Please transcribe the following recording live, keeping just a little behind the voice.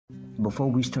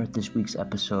Before we start this week's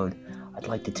episode, I'd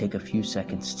like to take a few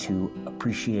seconds to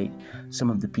appreciate some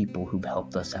of the people who've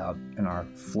helped us out in our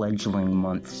fledgling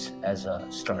months as a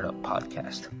startup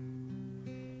podcast.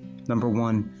 Number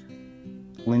one,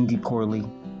 Lindy Corley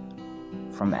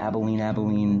from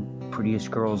Abilene, prettiest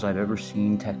girls I've ever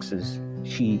seen, Texas.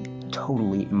 She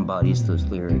totally embodies those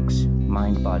lyrics,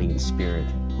 mind, body, and spirit.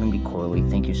 Lindy Corley,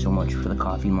 thank you so much for the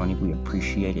coffee money. We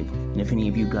appreciate it. And if any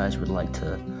of you guys would like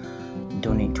to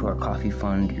donate to our coffee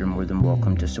fund, you're more than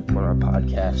welcome to support our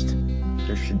podcast.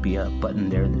 There should be a button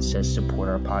there that says support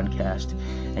our podcast,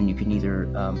 and you can either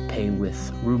pay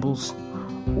with rubles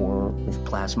or with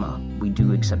plasma. We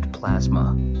do accept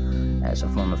plasma as a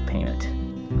form of payment.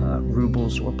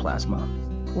 Rubles or plasma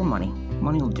or money.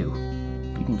 Money will do.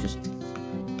 You can just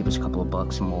give us a couple of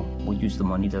bucks and we'll use the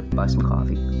money to buy some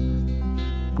coffee.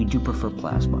 We do prefer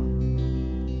plasma.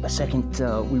 A second,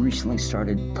 we recently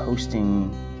started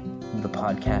posting the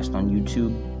podcast on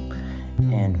YouTube,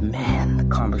 and man, the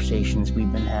conversations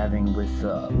we've been having with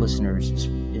listeners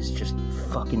is just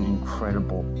fucking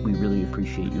incredible. We really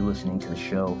appreciate you listening to the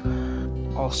show.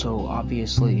 Also,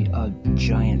 obviously, a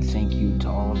giant thank you to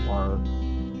all of our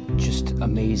just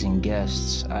amazing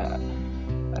guests. I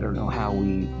don't know how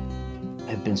we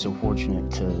have been so fortunate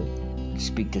to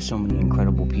speak to so many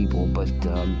incredible people, but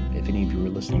if any of you are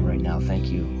listening right now, thank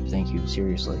you,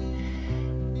 seriously.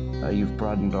 You've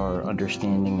broadened our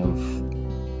understanding of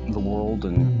the world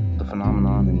and the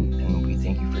phenomenon, and we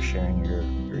thank you for sharing your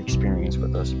experience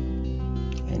with us.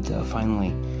 And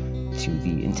finally, to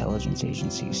the intelligence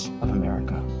agencies of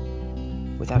America.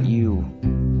 Without you,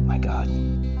 my God,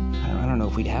 I don't know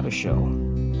if we'd have a show.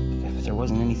 If there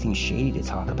wasn't anything shady to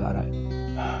talk about, I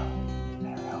don't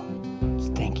know.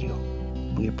 So thank you.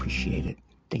 We appreciate it.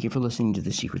 Thank you for listening to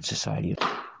the Secret Society.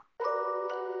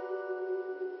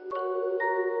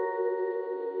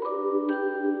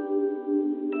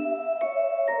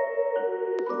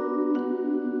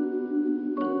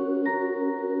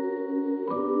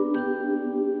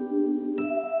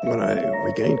 When I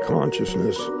regained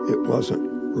consciousness, it wasn't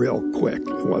real quick.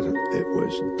 It was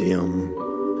dim.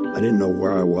 I didn't know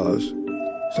where I was.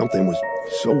 Something was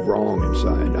so wrong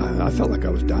inside. I felt like I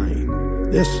was dying.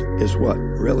 This is what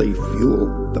really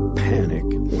fueled the panic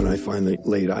when I finally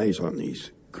laid eyes on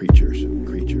these creatures.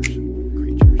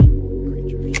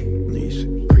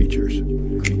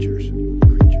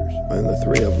 And the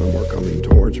three of them were coming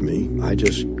towards me. I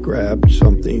just grabbed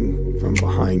something from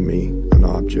behind me, an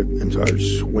object, and started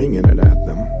swinging it at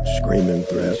them, screaming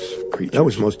threats. That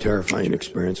was the most terrifying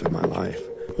experience of my life.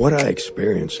 What I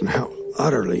experienced and how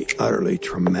utterly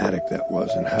traumatic that was,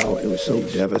 and how it was so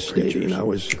devastating. I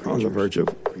was on the verge of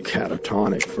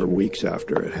catatonic for weeks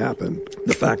after it happened.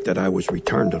 The fact that I was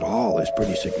returned at all is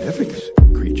pretty significant.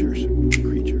 Creatures.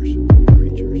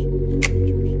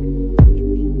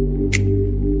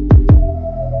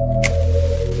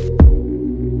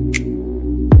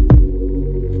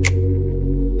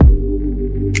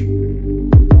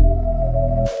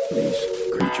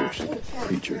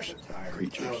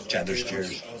 Chad, there's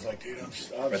cheers. I was like, dude, I'm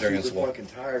right there against the wall. Fucking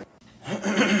tired.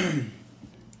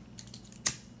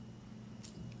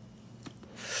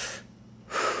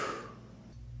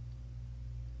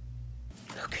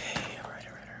 Okay, all right.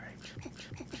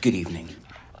 Good evening,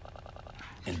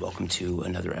 and welcome to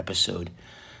another episode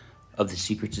of the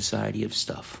Secret Society of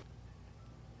Stuff.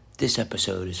 This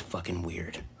episode is fucking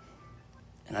weird,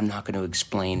 and I'm not going to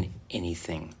explain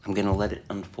anything. I'm going to let it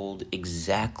unfold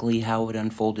exactly how it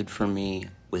unfolded for me,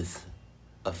 with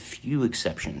a few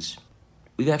exceptions.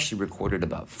 We've actually recorded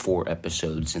about 4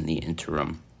 episodes in the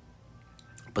interim,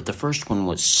 but the first one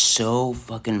was so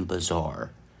fucking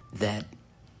bizarre that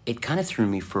it kind of threw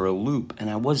me for a loop, and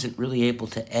I wasn't really able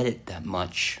to edit that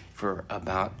much for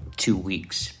about 2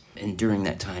 weeks. And during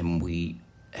that time, we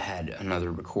had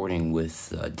another recording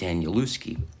with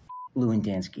Lewindowski.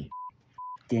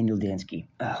 Dan Lewindowski.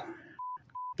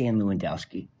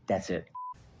 That's it.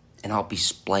 And I'll be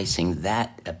splicing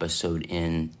that episode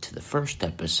in to the first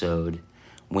episode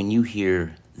when you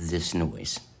hear this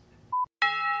noise.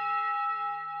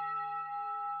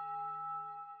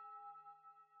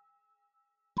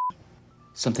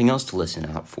 Something else to listen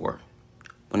out for.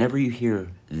 Whenever you hear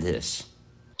this,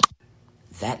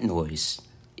 that noise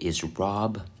is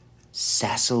Rob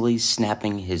sassily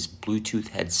snapping his Bluetooth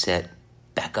headset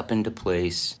back up into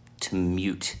place to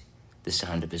mute the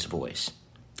sound of his voice.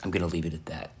 I'm going to leave it at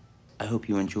that. I hope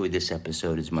you enjoyed this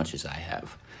episode as much as I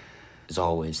have. As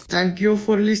always, thank you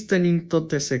for listening to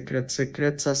the Secret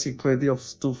Society of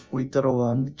Stuff with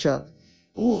Rob and Chad.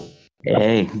 Ooh.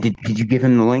 Hey, did you give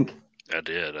him the link? I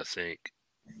did, I think.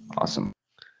 Awesome.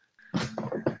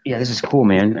 Yeah, this is cool,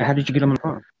 man. How did you get him on the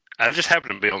phone? I just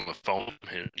happened to be on the phone,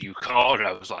 and you called, and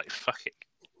I was like, fuck it.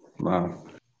 Wow.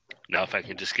 Now if I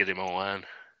can just get him online.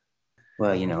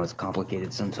 Well, it's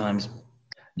complicated sometimes.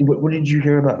 What did you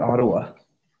hear about Ottawa?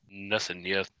 Nothing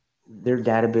yet. Their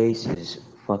database is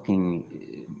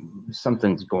fucking...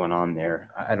 something's going on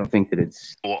there. I don't think that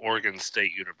it's... Well, Oregon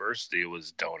State University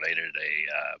was donated a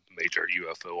major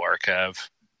UFO archive.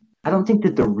 I don't think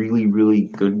that the really, really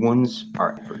good ones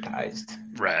are advertised.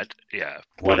 Right, yeah.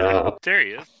 What up? There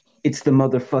he is. It's the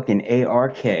motherfucking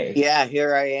ARK. Yeah,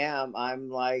 here I am. I'm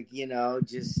like,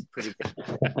 just pretty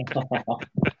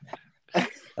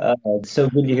It's so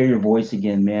good to hear your voice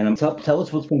again, man. Tell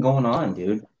us what's been going on,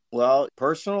 dude. Well,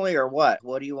 personally or what?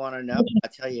 What do you want to know?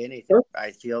 I'll tell you anything.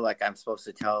 I feel like I'm supposed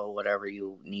to tell whatever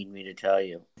you need me to tell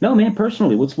you. No, man,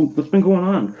 personally, what's been going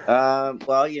on?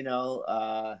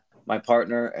 Well, my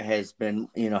partner has been,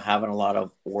 having a lot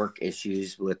of work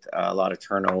issues with a lot of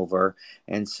turnover.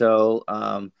 And so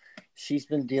she's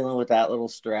been dealing with that little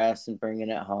stress and bringing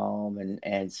it home.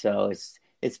 And so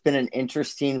it's been an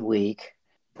interesting week.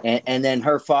 And then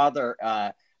her father's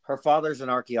an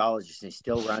archaeologist, and he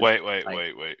still runs. Wait.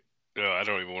 No, I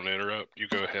don't even want to interrupt. You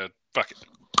go ahead. Fuck it.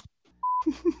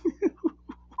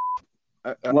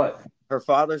 What? Her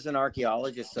father's an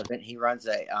archaeologist, so then he runs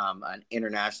an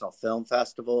international film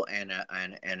festival and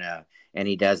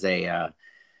he does a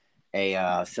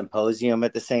symposium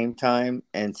at the same time.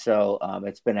 And so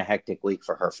it's been a hectic week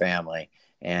for her family.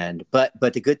 But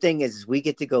the good thing is we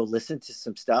get to go listen to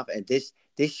some stuff. And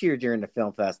this year during the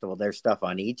film festival, there's stuff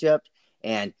on Egypt,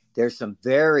 and there's some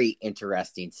very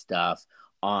interesting stuff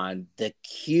on the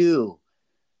Q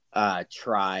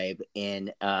tribe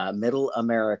in Middle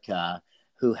America,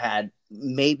 who had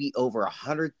maybe over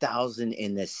 100,000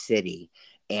 in this city.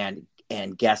 And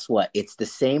guess what? It's the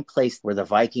same place where the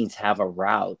Vikings have a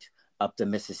route up the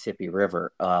Mississippi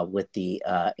River with the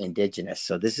indigenous.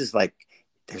 So this is like,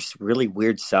 there's really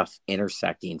weird stuff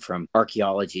intersecting from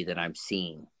archaeology that I'm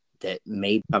seeing that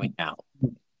may be coming out.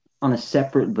 On a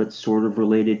separate but sort of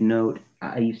related note,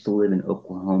 I used to live in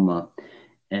Oklahoma,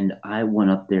 and I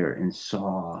went up there and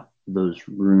saw those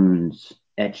runes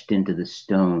etched into the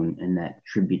stone in that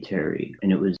tributary,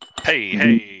 and it was...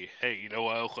 Hey, you know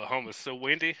why Oklahoma's so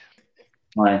windy?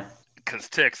 Why? Because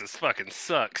Texas fucking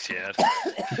sucks, Chad.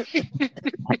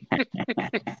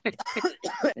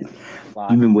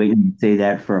 You've been waiting to say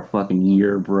that for a fucking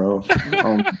year, bro.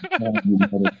 Oh my God, you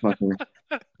motherfucker.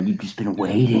 You've just been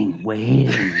waiting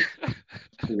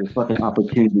for your fucking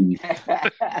opportunity.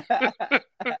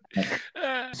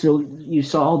 So you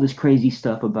saw all this crazy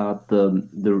stuff about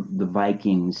the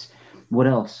Vikings. What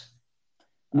else?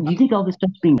 Do you think all this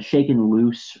stuff's being shaken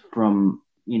loose from,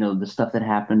 the stuff that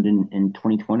happened in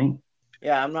 2020?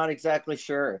 Yeah, I'm not exactly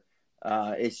sure.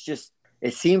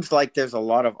 It seems like there's a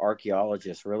lot of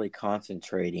archaeologists really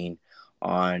concentrating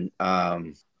on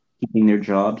keeping their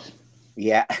jobs.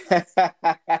 Yeah.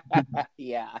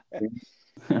 Yeah.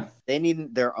 They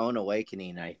need their own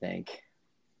awakening, I think.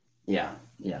 Yeah.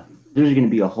 There's going to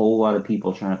be a whole lot of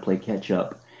people trying to play catch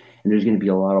up, and there's going to be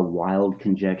a lot of wild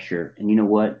conjecture. And you know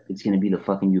what? It's going to be the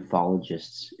fucking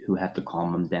ufologists who have to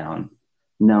calm them down.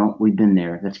 No, we've been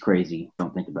there. That's crazy.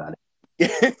 Don't think about it.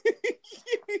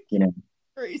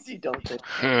 Crazy, don't think.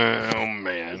 Oh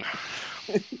man.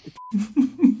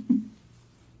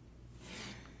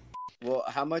 Well,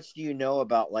 how much do you know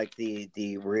about like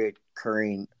the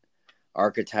recurring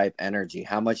archetype energy?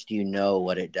 How much do you know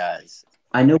what it does?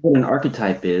 I know what an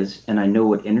archetype is, and I know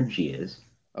what energy is.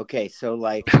 Okay, so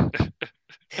like,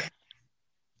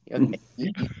 okay,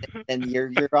 and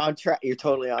you're on track. You're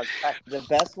totally on track. The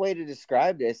best way to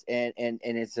describe this, and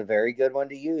it's a very good one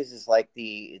to use, is like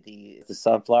the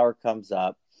sunflower comes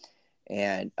up,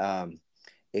 and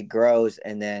it grows,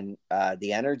 and then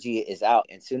the energy is out.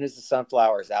 As soon as the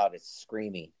sunflower is out, it's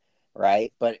screaming,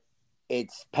 right? But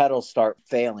its petals start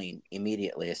failing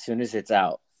immediately as soon as it's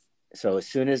out. So as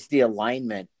soon as the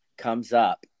alignment comes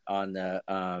up on the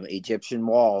Egyptian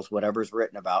walls, whatever's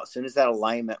written about, as soon as that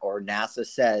alignment, or NASA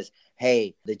says,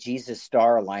 hey, the Jesus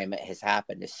star alignment has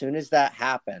happened, as soon as that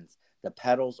happens, the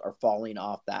petals are falling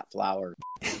off that flower.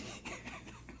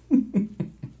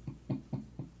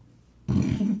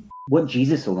 What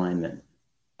Jesus alignment?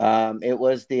 It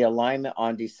was the alignment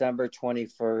on December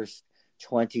 21st,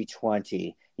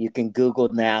 2020. You can Google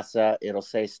NASA. It'll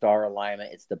say star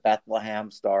alignment. It's the Bethlehem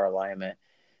star alignment.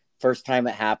 First time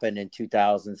it happened in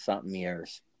 2000 something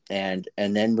years. And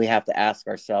then we have to ask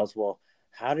ourselves, well,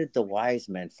 how did the wise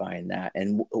men find that?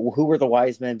 And who were the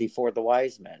wise men before the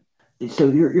wise men? So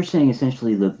you're saying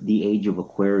essentially the age of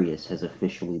Aquarius has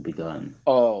officially begun.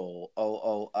 I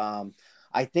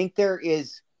think there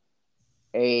is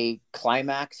a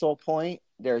climaxal point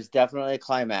there's definitely a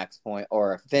climax point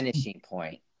or a finishing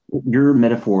point. Your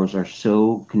metaphors are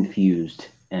so confused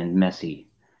and messy.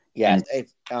 Yes,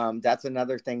 that's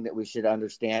another thing that we should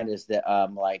understand is that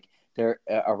like they're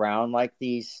around like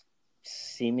these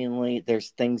seemingly there's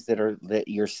things that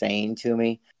you're saying to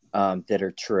me that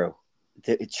are true.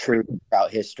 It's true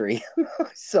about history.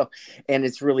 So, and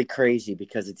it's really crazy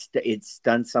because it's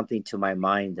done something to my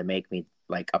mind to make me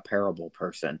like a parable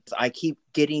person. I keep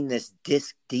getting this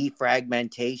disc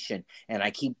defragmentation and I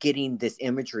keep getting this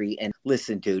imagery. And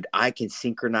listen, dude, I can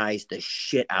synchronize the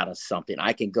shit out of something.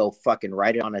 I can go fucking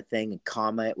write it on a thing and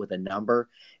comma it with a number,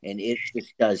 and it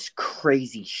just does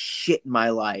crazy shit in my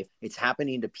life. It's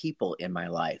happening to people in my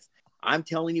life. I'm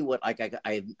telling you what, like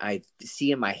I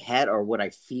see in my head or what I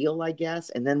feel, I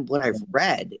guess, and then what I've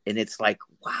read, and it's like,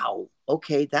 wow,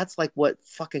 okay, that's like what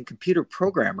fucking computer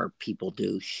programmer people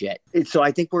do shit. And so I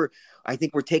think we're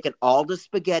taking all the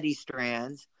spaghetti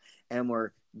strands and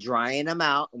we're drying them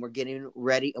out and we're getting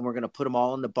ready and we're gonna put them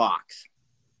all in the box.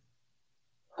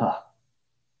 Huh.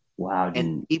 Wow.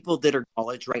 And people that are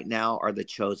college right now are the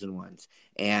chosen ones,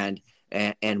 and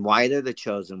why they're the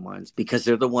chosen ones, because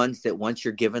they're the ones that once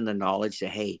you're given the knowledge that,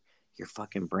 hey, your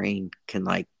fucking brain can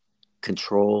like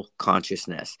control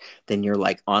consciousness, then you're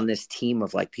like on this team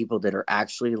of like people that are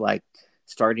actually like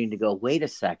starting to go, wait a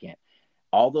second,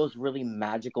 all those really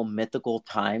magical, mythical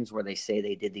times where they say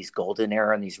they did these golden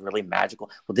era and these really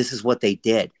magical, well, this is what they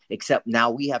did, except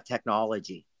now we have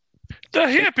technology. The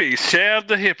hippies, Chad,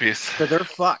 the hippies. So they're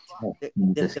fucked.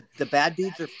 The bad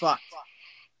dudes are fucked.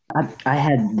 I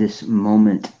had this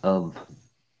moment of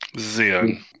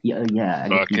Zen. Yeah.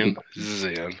 Fucking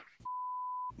Zen.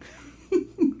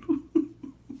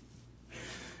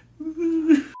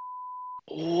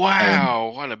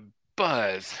 Wow, what a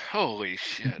buzz. Holy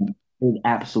shit. It was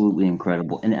absolutely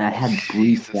incredible. And I had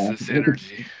brief this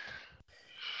energy.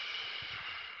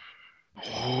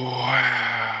 Wow.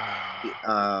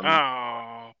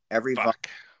 Every fuck.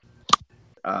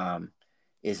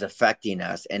 Is affecting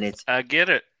us, and it's I get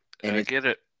it. And I get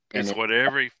it. It's what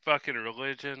every fucking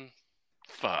religion.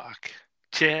 Fuck.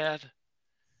 Chad.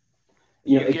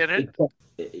 You get it?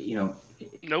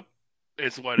 Nope.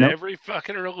 It's what every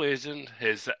fucking religion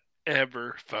has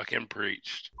ever fucking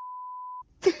preached.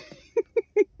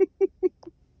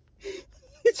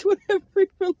 It's what every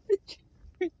religion.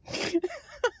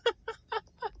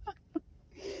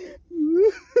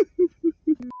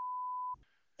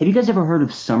 Have you guys ever heard of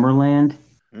Summerland?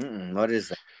 What is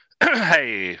that?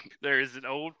 Hey, there is an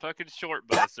old fucking short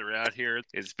bus around here.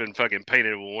 It's been fucking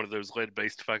painted with one of those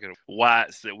lead-based fucking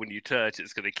whites that when you touch,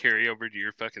 it's going to carry over to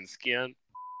your fucking skin.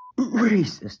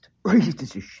 Racist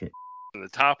as shit. And the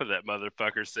top of that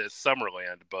motherfucker says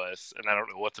Summerland bus, and I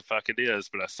don't know what the fuck it is,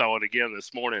 but I saw it again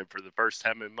this morning for the first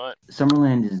time in months.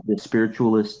 Summerland is the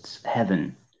spiritualist's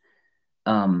heaven.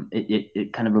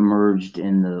 It kind of emerged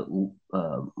in the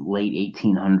late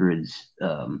 1800s.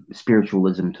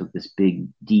 Spiritualism took this big,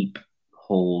 deep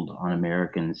hold on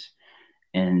Americans,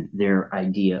 and their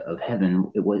idea of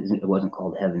heaven, it wasn't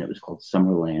called heaven, it was called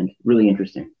Summerland. Really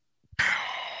interesting.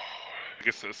 I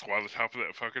guess that's why the top of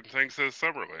that fucking thing says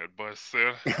Summerland bus.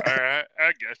 Alright,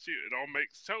 I got you. It all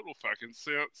makes total fucking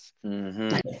sense.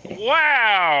 Mm-hmm.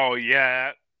 Wow,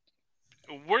 yeah.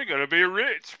 We're gonna be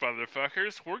rich,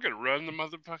 motherfuckers. We're gonna run the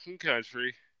motherfucking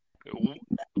country. Look,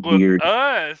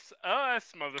 us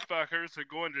motherfuckers are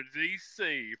going to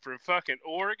D.C. from fucking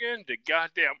Oregon to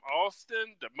goddamn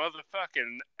Austin to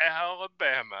motherfucking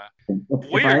Alabama.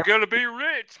 We are gonna be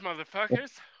rich,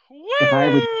 motherfuckers.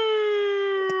 Woo!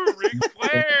 Ric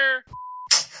Flair.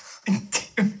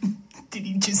 Did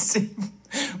he just say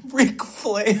Ric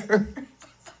Flair?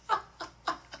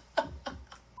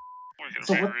 We're gonna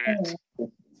be rich.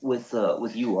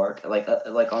 With you, ARK, like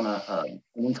on an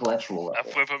intellectual level.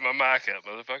 I'm flipping my mic up,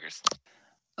 motherfuckers.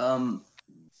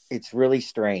 It's really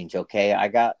strange. Okay, I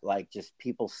got like just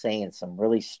people saying some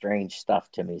really strange stuff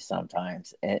to me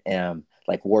sometimes, and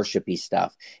like worshipy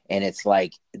stuff, and it's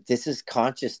like this is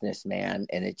consciousness, man,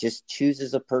 and it just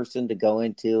chooses a person to go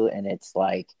into, and it's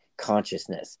like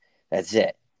consciousness. That's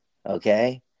it.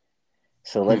 Okay,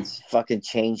 so let's fucking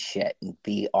change shit and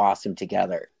be awesome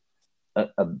together.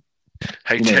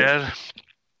 Hey, Chad,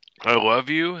 I love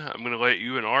you. I'm going to let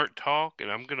you and Art talk,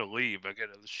 and I'm going to leave. I got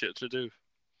other shit to do.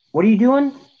 What are you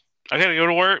doing? I got to go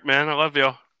to work, man. I love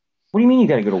y'all. What do you mean you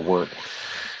got to go to work?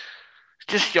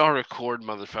 Just y'all record,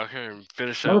 motherfucker, and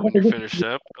finish up when you're finished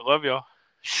up. I love y'all.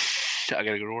 Shh, I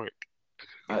got to go to work.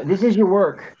 This is your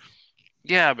work.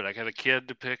 Yeah, but I got a kid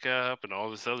to pick up and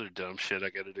all this other dumb shit I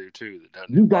got to do, too. That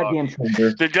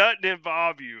doesn't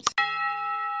involve you.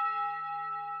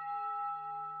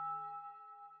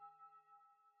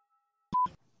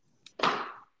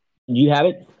 Do you have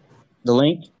it? The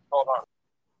link? Hold on.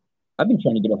 I've been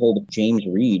trying to get a hold of James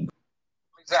Reed.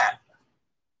 Who's that?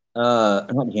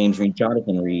 Not James Reed,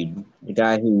 Jonathan Reed, the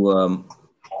guy who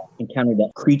encountered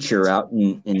that creature out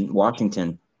in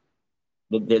Washington.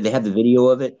 They have the video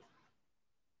of it.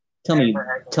 Tell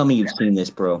me you've seen this,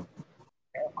 bro.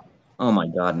 Oh my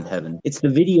God in heaven! It's the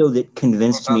video that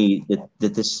convinced me that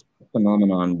this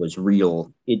phenomenon was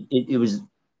real. It was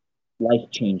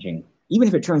life-changing. Even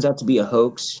if it turns out to be a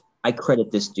hoax, I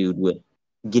credit this dude with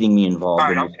getting me involved. All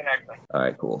right, in I'm this. connecting. All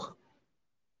right, cool.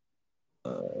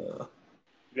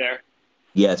 There.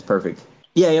 Yeah, it's perfect.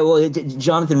 Yeah. Well,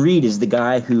 Jonathan Reed is the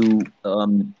guy who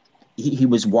he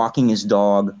was walking his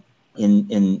dog in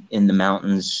the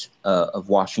mountains of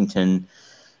Washington.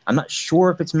 I'm not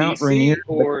sure if it's Mount DC Rainier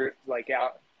or like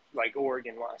out like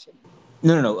Oregon, Washington.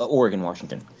 No, Oregon,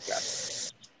 Washington.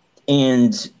 Gotcha.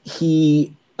 And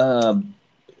he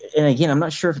and again, I'm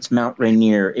not sure if it's Mount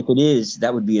Rainier. If it is,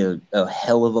 that would be a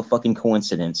hell of a fucking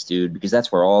coincidence, dude, because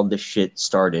that's where all this shit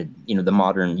started. You know, the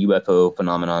modern UFO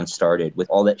phenomenon started with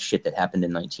all that shit that happened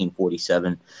in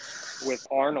 1947. With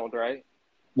Arnold, right?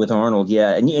 With Arnold,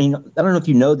 yeah. And I don't know if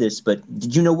you know this, but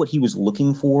did you know what he was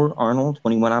looking for, Arnold,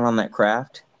 when he went out on that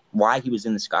craft? Why he was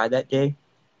in the sky that day?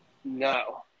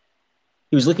 No.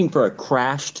 He was looking for a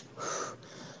crashed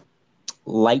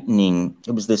Lightning.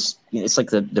 It was this, it's like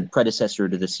the predecessor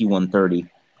to the C-130.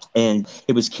 And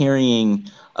it was carrying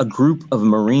a group of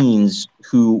Marines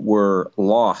who were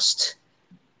lost.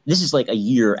 This is like a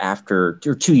year after,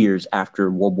 or 2 years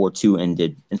after World War II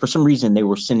ended. And for some reason, they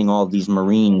were sending all of these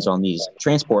Marines on these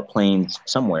transport planes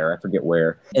somewhere, I forget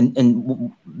where.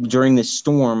 And during this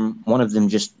storm, one of them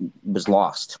just was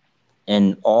lost.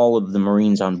 And all of the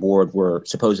Marines on board were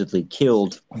supposedly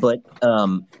killed. But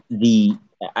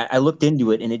I looked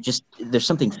into it, and there's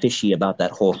something fishy about that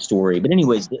whole story. But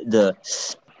anyways, the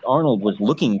Arnold was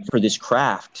looking for this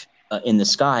craft in the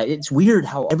sky. It's weird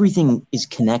how everything is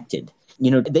connected. You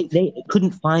know, they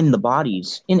couldn't find the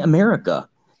bodies in America.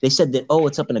 They said that,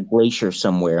 it's up in a glacier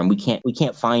somewhere, and we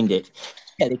can't find it.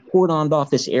 Yeah, they cordoned off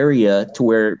this area to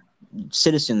where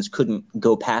citizens couldn't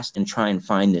go past and try and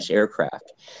find this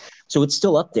aircraft. So it's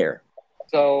still up there.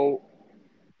 So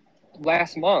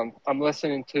last month, I'm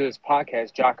listening to his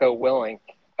podcast, Jocko Willink.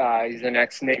 He's an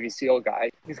ex-Navy SEAL guy.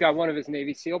 He's got one of his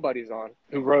Navy SEAL buddies on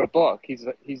who wrote a book. He's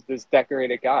this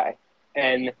decorated guy.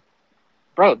 And,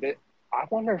 bro, I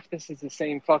wonder if this is the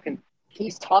same fucking...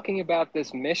 He's talking about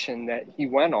this mission that he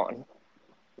went on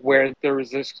where there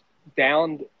was this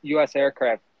downed U.S.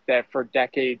 aircraft that for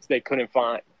decades they couldn't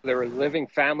find. There were living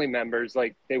family members,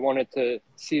 like they wanted to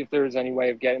see if there was any way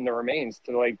of getting the remains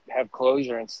to like have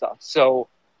closure and stuff. So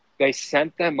they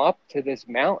sent them up to this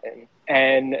mountain,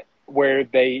 and where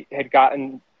they had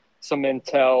gotten some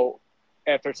intel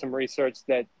after some research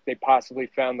that they possibly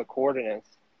found the coordinates,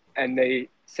 and they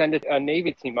send a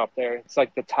Navy team up there. It's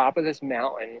like the top of this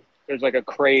mountain. There's like a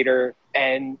crater,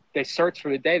 and they search for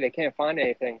the day. They can't find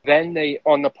anything. Then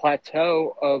on the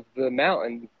plateau of the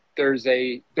mountain,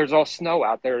 there's all snow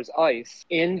out there. There's ice.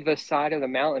 In the side of the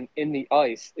mountain, in the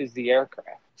ice, is the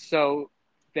aircraft. So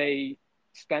they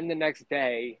spend the next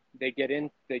day. They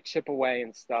chip away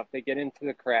and stuff. They get into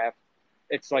the craft.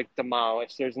 It's like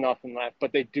demolished. There's nothing left.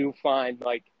 But they do find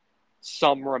like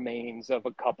some remains of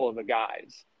a couple of the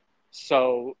guys.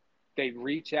 So they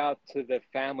reach out to the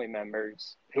family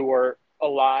members who are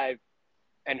alive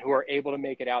and who are able to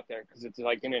make it out there, because it's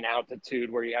like in an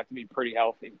altitude where you have to be pretty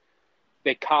healthy.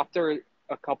 They copter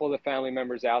a couple of the family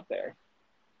members out there,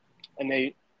 and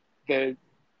the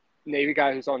Navy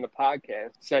guy who's on the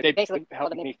podcast said they basically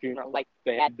held a mini funeral. Like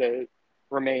they had the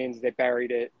remains, they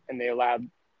buried it, and they allowed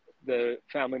the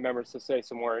family members to say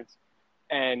some words.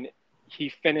 And he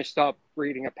finished up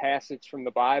reading a passage from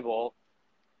the Bible,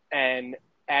 and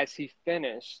as he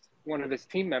finished, one of his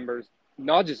team members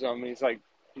nudges him. He's like,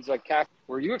 "Captain,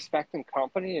 were you expecting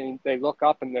company?" And they look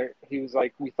up, and he was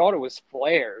like, "We thought it was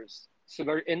flares." So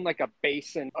they're in like a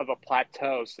basin of a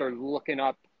plateau. So they're looking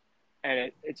up,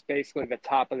 and it's basically the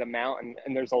top of the mountain,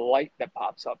 and there's a light that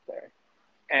pops up there.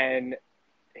 And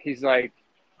he's like,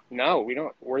 "No, we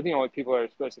don't. We're the only people that are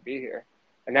supposed to be here."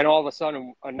 And then all of a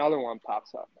sudden, another one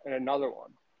pops up, and another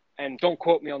one. And don't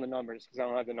quote me on the numbers because I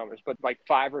don't have the numbers, but like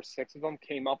 5 or 6 of them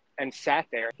came up and sat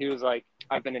there. He was like,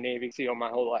 "I've been a Navy SEAL my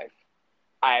whole life.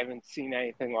 I haven't seen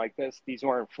anything like this. These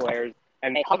weren't flares."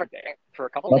 And they hovered there for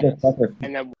a couple of minutes.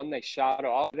 And then when they shot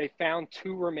off, they found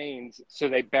 2 remains. So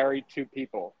they buried 2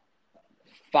 people.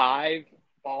 5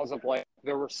 balls of light.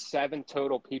 There were 7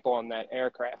 total people on that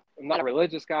aircraft. I'm not a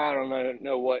religious guy. I don't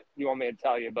know what you want me to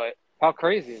tell you, but How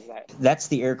crazy is that? That's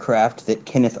the aircraft that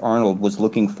Kenneth Arnold was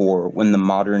looking for when the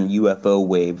modern UFO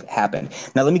wave happened.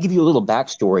 Now, let me give you a little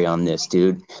backstory on this,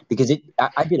 dude, because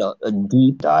I did a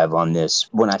deep dive on this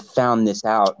when I found this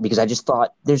out, because I just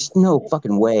thought there's no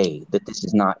fucking way that this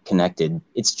is not connected.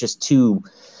 It's just too...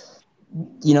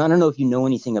 I don't know if you know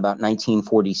anything about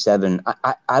 1947.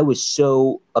 I was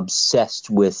so obsessed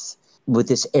with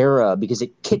this era because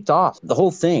it kicked off the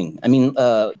whole thing. I mean,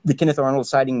 the Kenneth Arnold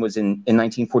sighting was in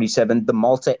 1947. The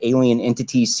Malta alien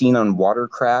entity seen on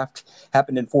watercraft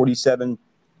happened in 47.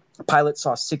 Pilots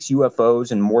saw 6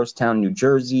 UFOs in Morristown, New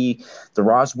Jersey. The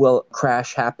Roswell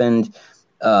crash happened.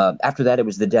 After that, it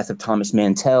was the death of Thomas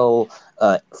Mantell.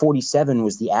 47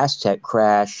 was the Aztec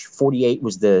crash. 48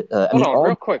 was the... Hold on,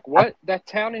 real quick. What? That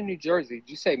town in New Jersey, did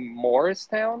you say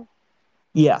Morristown?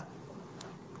 Yeah.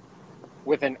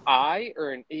 With an I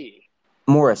or an E?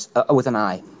 Morris, with an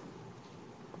I.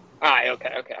 I,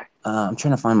 okay. I'm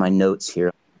trying to find my notes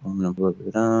here. Come on,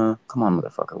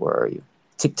 motherfucker, where are you?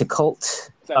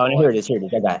 Tick-to-cult. Oh, here it is.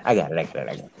 I got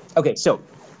it. Okay, so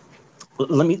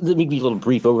let me give you a little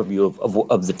brief overview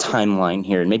of the timeline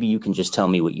here, and maybe you can just tell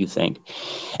me what you think.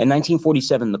 In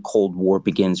 1947, the Cold War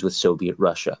begins with Soviet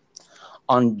Russia.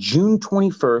 On June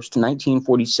 21st,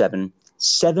 1947,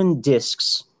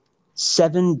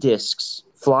 7 discs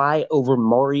fly over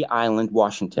Maury Island,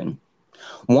 Washington.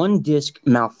 1 disc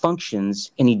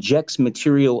malfunctions and ejects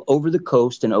material over the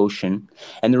coast and ocean,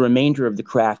 and the remainder of the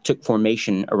craft took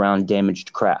formation around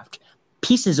damaged craft.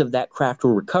 Pieces of that craft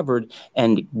were recovered,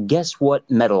 and guess what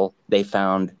metal they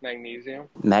found?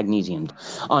 Magnesium.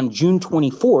 On June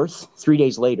 24th, 3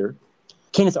 days later,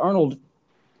 Kenneth Arnold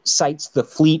sights the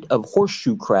fleet of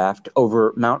horseshoe craft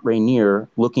over Mount Rainier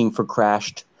looking for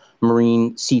crashed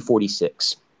Marine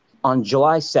C-46. On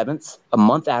July 7th, a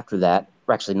month after that,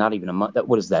 or actually not even a month,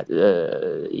 what is that?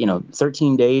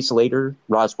 13 days later,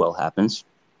 Roswell happens.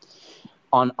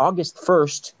 On August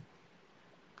 1st,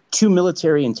 2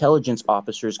 military intelligence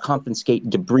officers confiscate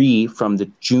debris from the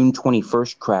June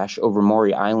 21st crash over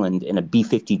Maury Island in a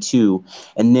B-52,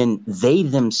 and then they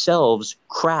themselves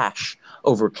crash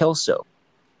over Kelso.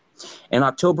 In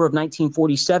October of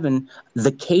 1947,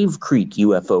 the Cave Creek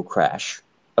UFO crash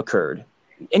occurred.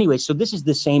 Anyway, so this is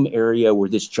the same area where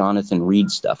this Jonathan Reed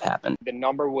stuff happened. The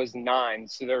number was 9,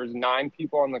 so there was 9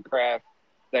 people on the craft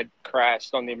that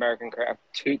crashed on the American craft.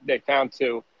 They found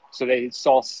 2, so they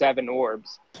saw 7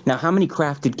 orbs. Now, how many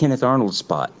craft did Kenneth Arnold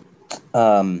spot?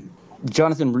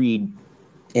 Jonathan Reed,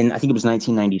 in I think it was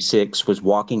 1996, was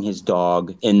walking his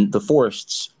dog in the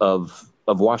forests of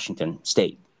Washington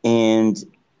State, and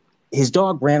his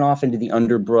dog ran off into the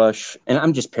underbrush. And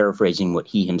I'm just paraphrasing what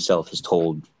he himself has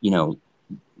told,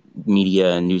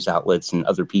 media and news outlets and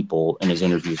other people in his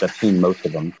interviews. I've seen most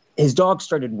of them. His dog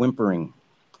started whimpering,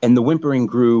 and the whimpering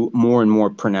grew more and more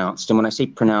pronounced. And when I say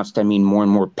pronounced, I mean more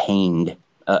and more pained,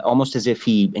 almost as if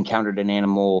he encountered an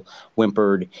animal,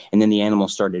 whimpered, and then the animal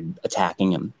started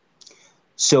attacking him.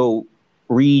 So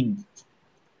Reed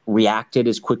reacted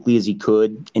as quickly as he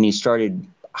could, and he started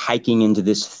hiking into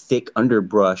this thick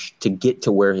underbrush to get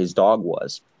to where his dog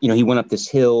was. He went up this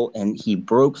hill and he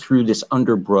broke through this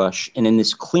underbrush, and in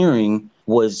this clearing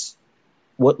was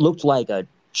what looked like a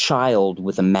child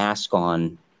with a mask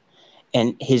on.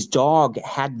 And his dog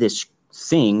had this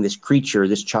thing, this creature,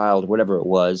 this child, whatever it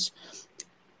was,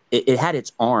 it had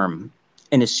its arm.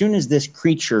 And as soon as this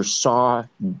creature saw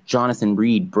Jonathan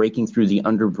Reed breaking through the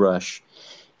underbrush,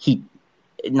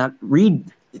 Reed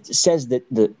says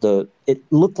that it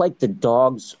looked like the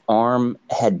dog's arm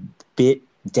had bit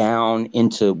down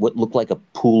into what looked like a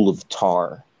pool of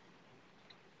tar.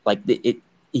 Like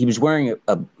he was wearing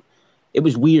it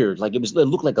was weird. Like it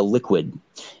looked like a liquid,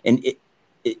 and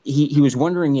he was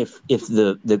wondering if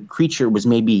the creature was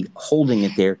maybe holding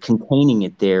it there, containing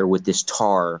it there with this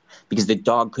tar, because the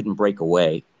dog couldn't break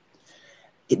away.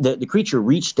 The creature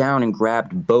reached down and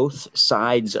grabbed both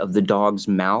sides of the dog's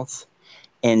mouth,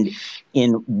 and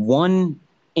in one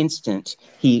instant,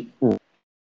 he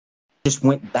just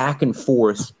went back and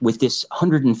forth with this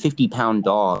 150-pound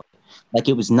dog like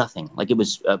it was nothing, like it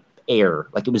was air,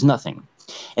 like it was nothing.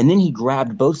 And then he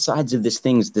grabbed both sides of this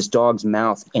dog's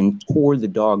mouth, and tore the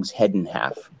dog's head in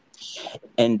half.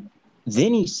 And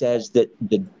then he says that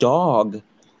the dog,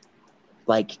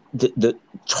 like the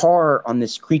tar on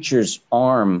this creature's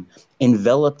arm,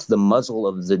 enveloped the muzzle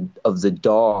of the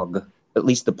dog, at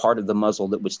least the part of the muzzle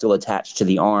that was still attached to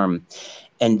the arm.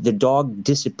 And the dog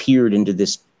disappeared into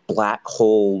this black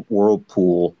hole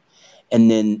whirlpool. And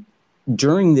then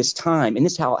during this time, and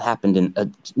this is how it happened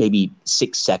in maybe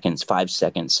 6 seconds, 5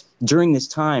 seconds. During this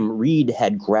time, Reed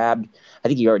had grabbed, I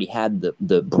think he already had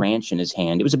the branch in his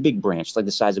hand. It was a big branch, like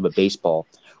the size of a baseball.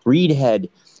 Reed had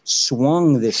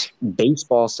swung this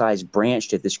baseball-sized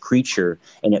branch at this creature,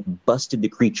 and it busted the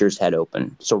creature's head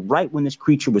open. So right when this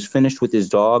creature was finished with his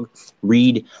dog,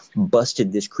 Reed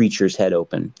busted this creature's head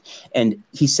open. And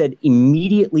he said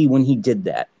immediately when he did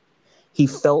that, he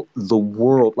felt the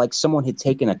world, like someone had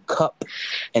taken a cup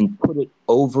and put it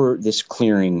over this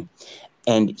clearing,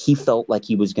 and he felt like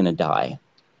he was going to die.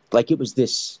 Like it was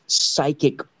this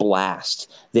psychic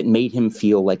blast that made him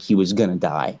feel like he was going to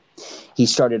die. He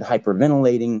started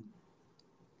hyperventilating.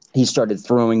 He started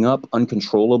throwing up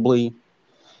uncontrollably.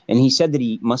 And he said that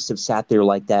he must have sat there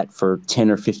like that for 10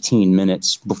 or 15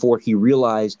 minutes before he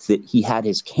realized that he had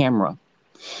his camera.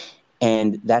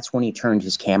 And that's when he turned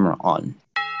his camera on.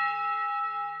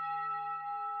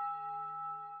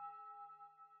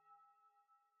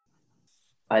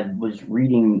 I was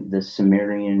reading the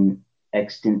Sumerian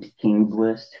extant kings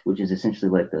list, which is essentially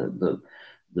like the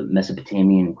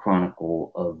Mesopotamian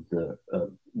chronicle of the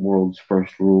world's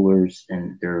first rulers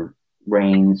and their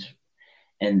reigns.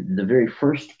 And the very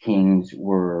first kings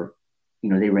were,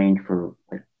 they reigned for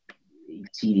like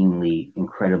exceedingly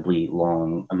incredibly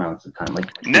long amounts of time,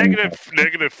 like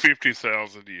negative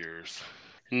 50,000 years.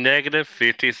 Negative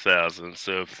 50,000,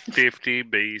 so 50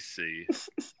 BC.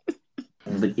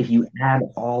 But if you add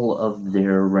all of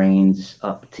their reigns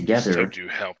up together... I told you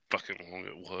how fucking long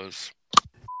it was.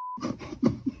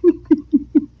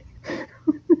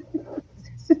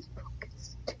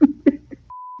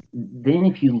 Then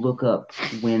if you look up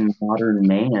when modern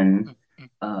man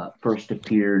first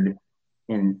appeared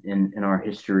in our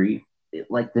history,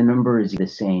 the number is the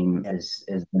same as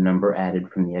the number added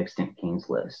from the extant kings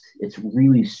list. It's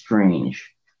really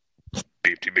strange.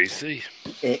 50 BC.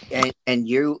 And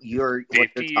you're what you're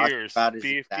talking about is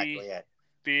 50, exactly it.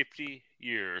 50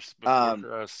 years before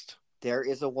Christ. There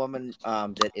is a woman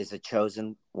that is a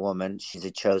chosen woman. She's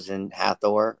a chosen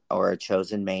Hathor or a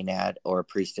chosen Maenad or a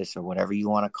priestess or whatever you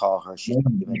want to call her. She's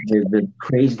the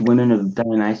crazed women of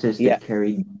Dionysus that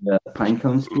carried pine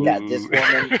cones. Yeah, this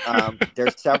woman.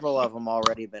 There's several of them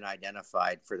already been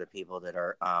identified for the people that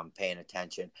are paying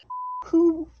attention.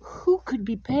 Who could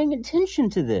be paying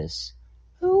attention to this?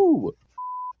 Who?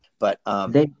 But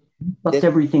they fucked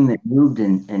everything that moved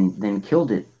and then killed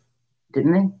it,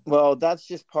 didn't they? Well, that's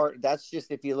just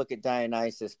if you look at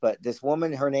Dionysus. But this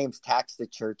woman, her name's Tax the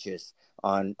Churches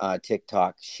on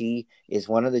TikTok. She is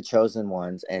one of the chosen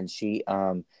ones, and she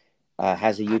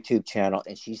has a YouTube channel,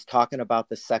 and she's talking about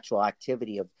the sexual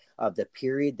activity of the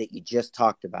period that you just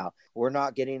talked about. We're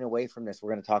not getting away from this.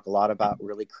 We're going to talk a lot about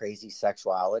really crazy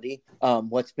sexuality,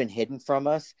 what's been hidden from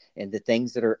us, and the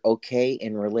things that are okay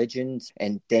in religions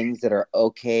and things that are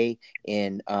okay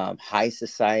in high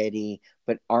society,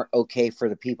 but aren't okay for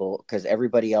the people because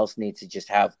everybody else needs to just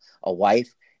have a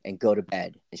wife and go to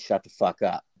bed and shut the fuck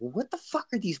up. Well, what the fuck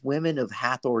are these women of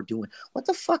Hathor doing? What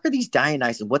the fuck are these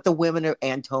Dionysus? What the women of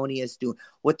Antonius doing?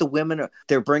 What the women are?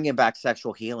 They're bringing back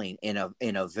sexual healing in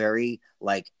a very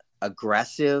like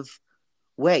aggressive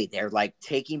way. They're like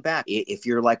taking back. If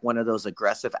you're like one of those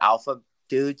aggressive alpha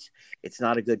dudes, it's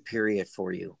not a good period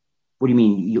for you. What do you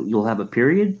mean? You'll have a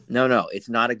period? No, it's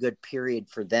not a good period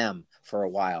for them for a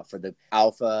while. For the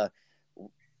alpha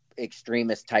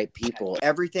extremist type people,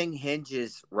 everything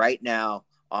hinges right now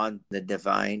on the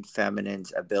divine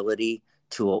feminine's ability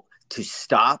to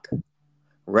stop,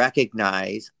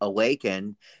 recognize,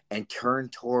 awaken, and turn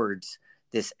towards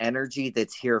this energy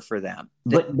that's here for them.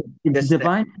 But the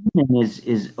divine feminine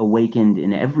is awakened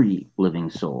in every living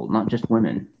soul, not just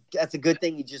women. That's a good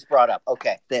thing you just brought up.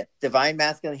 Okay. The divine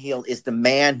masculine healed is the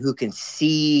man who can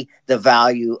see the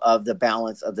value of the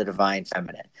balance of the divine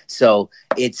feminine. So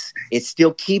it's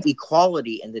still keep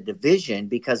equality in the division,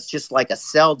 because just like a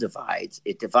cell divides,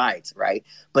 it divides, right?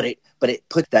 But it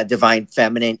puts that divine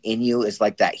feminine in you as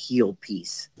like that healed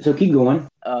piece. So keep going.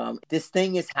 This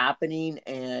thing is happening,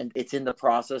 and it's in the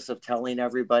process of telling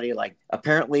everybody, like,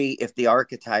 apparently if the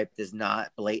archetype does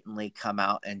not blatantly come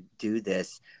out and do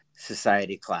this,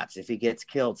 society collapses. If he gets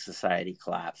killed, society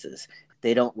collapses.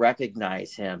 They don't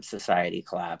recognize him, society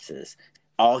collapses.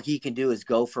 All he can do is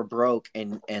go for broke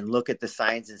and look at the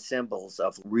signs and symbols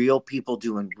of real people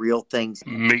doing real things.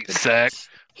 Meat sack.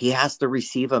 He has to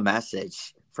receive a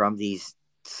message from these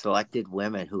selected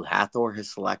women who Hathor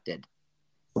has selected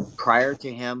prior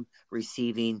to him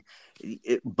receiving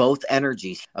both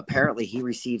energies. Apparently he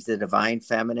receives the divine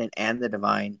feminine and the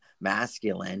divine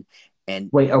masculine. And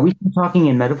wait, are we still talking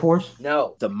in metaphors?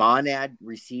 No, the monad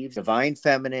receives divine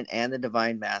feminine and the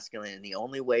divine masculine, and the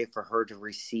only way for her to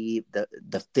receive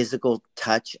the physical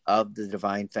touch of the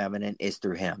divine feminine is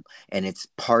through him, and it's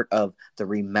part of the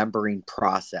remembering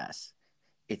process.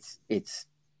 It's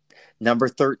Number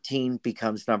 13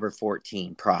 becomes number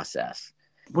 14 process.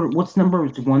 What's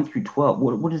numbers 1 through 12?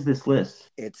 What is this list?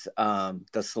 It's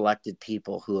the selected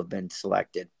people who have been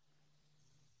selected.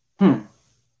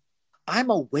 I'm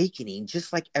awakening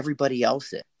just like everybody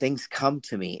else is. Things come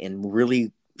to me in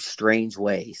really strange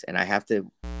ways, and I have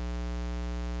to.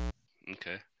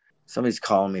 Okay. Somebody's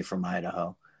calling me from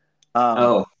Idaho.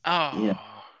 Yeah.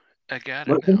 I got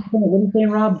it. What are you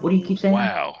saying, Rob? What do you keep saying?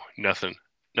 Wow. Nothing.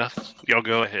 Y'all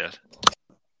go ahead.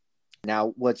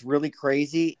 Now, what's really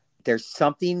crazy, there's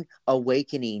something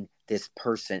awakening this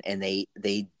person, and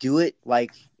they do it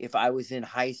like if I was in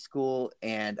high school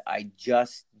and I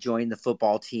just joined the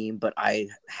football team, but I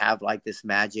have like this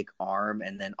magic arm,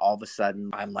 and then all of a sudden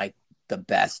I'm like the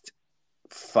best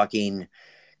fucking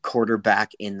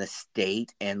quarterback in the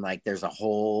state, and like there's a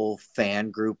whole fan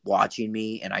group watching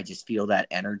me, and I just feel that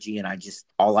energy, and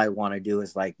all I want to do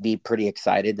is like be pretty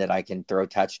excited that I can throw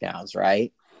touchdowns,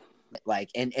 right?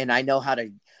 Like, and I know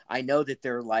that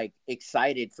they're like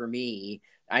excited for me.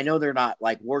 I know they're not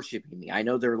like worshiping me. I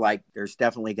know they're like, there's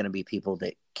definitely going to be people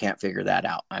that can't figure that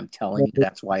out. I'm telling you,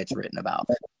 that's why it's written about.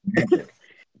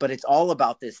 But it's all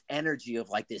about this energy of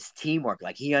like this teamwork.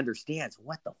 Like he understands,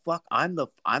 what the fuck? I'm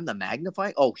the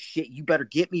magnified. Oh shit, you better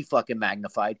get me fucking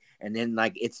magnified. And then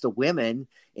like it's the women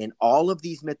in all of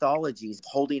these mythologies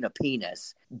holding a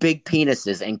penis, big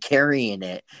penises, and carrying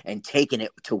it and taking it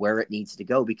to where it needs to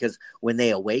go. Because when they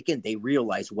awaken, they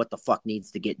realize what the fuck needs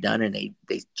to get done, and they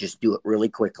just do it really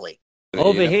quickly.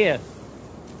 Over here,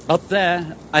 up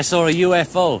there, I saw a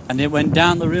UFO, and it went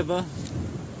down the river,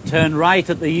 turned right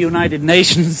at the United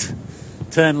Nations,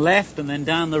 turned left, and then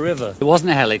down the river. It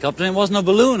wasn't a helicopter, it wasn't a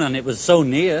balloon, and it was so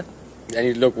near. And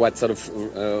it looked what, sort of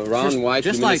round, white,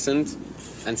 luminescent,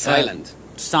 and silent?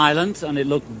 Silent, and it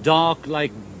looked dark,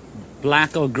 like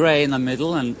black or grey in the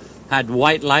middle, and had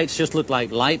white lights, just looked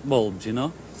like light bulbs, you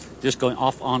know? Just going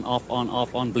off,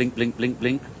 on, blink, blink, blink,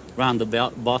 blink, round the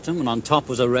bottom, and on top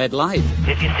was a red light.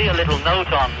 If you see a little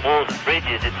note on walls and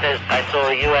bridges, it says, I saw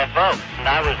a UFO. And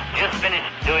I was just finished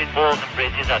doing walls and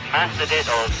bridges. I'd mastered it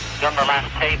or done the last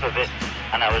tape of it.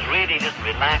 And I was really just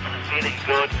relaxed and feeling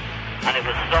good. And it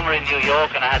was summer in New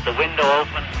York, and I had the window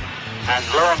open. And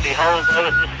lo and behold, there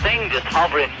was this thing just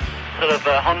hovering sort of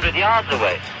 100 yards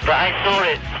away. But I saw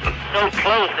it so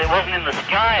close, it wasn't in the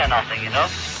sky or nothing, you know?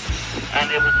 And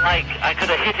it was like I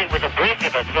could have hit it with a brick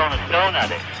if I'd thrown a stone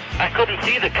at it. I couldn't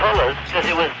see the colours because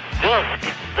it was dusk.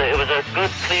 It was a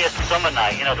good, clear summer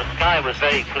night. You know, the sky was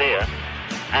very clear.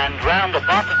 And round the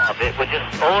bottom of it were just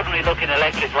ordinary-looking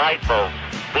electric light bulbs,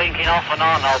 blinking off and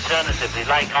on alternatively,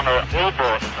 like on a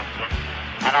billboard or something.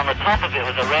 And on the top of it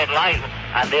was a red light.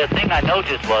 And the thing I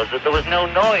noticed was that there was no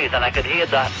noise, and I could hear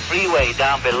that freeway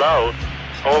down below,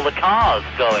 all the cars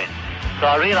going. So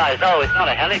I realized, oh, it's not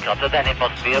a helicopter, then it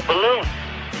must be a balloon.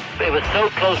 But it was so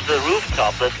close to the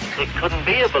rooftop that it couldn't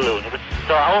be a balloon.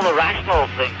 So all the rational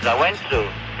things I went through,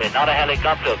 not a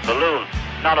helicopter, balloon.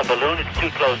 Not a balloon, it's too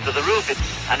close to the roof,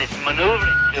 and it's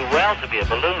maneuvering too well to be a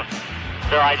balloon.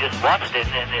 So I just watched it,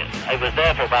 and it was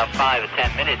there for about 5 or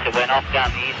 10 minutes. It went off down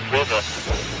the East River,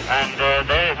 and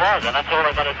there it was, and that's all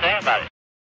I've got to say about it.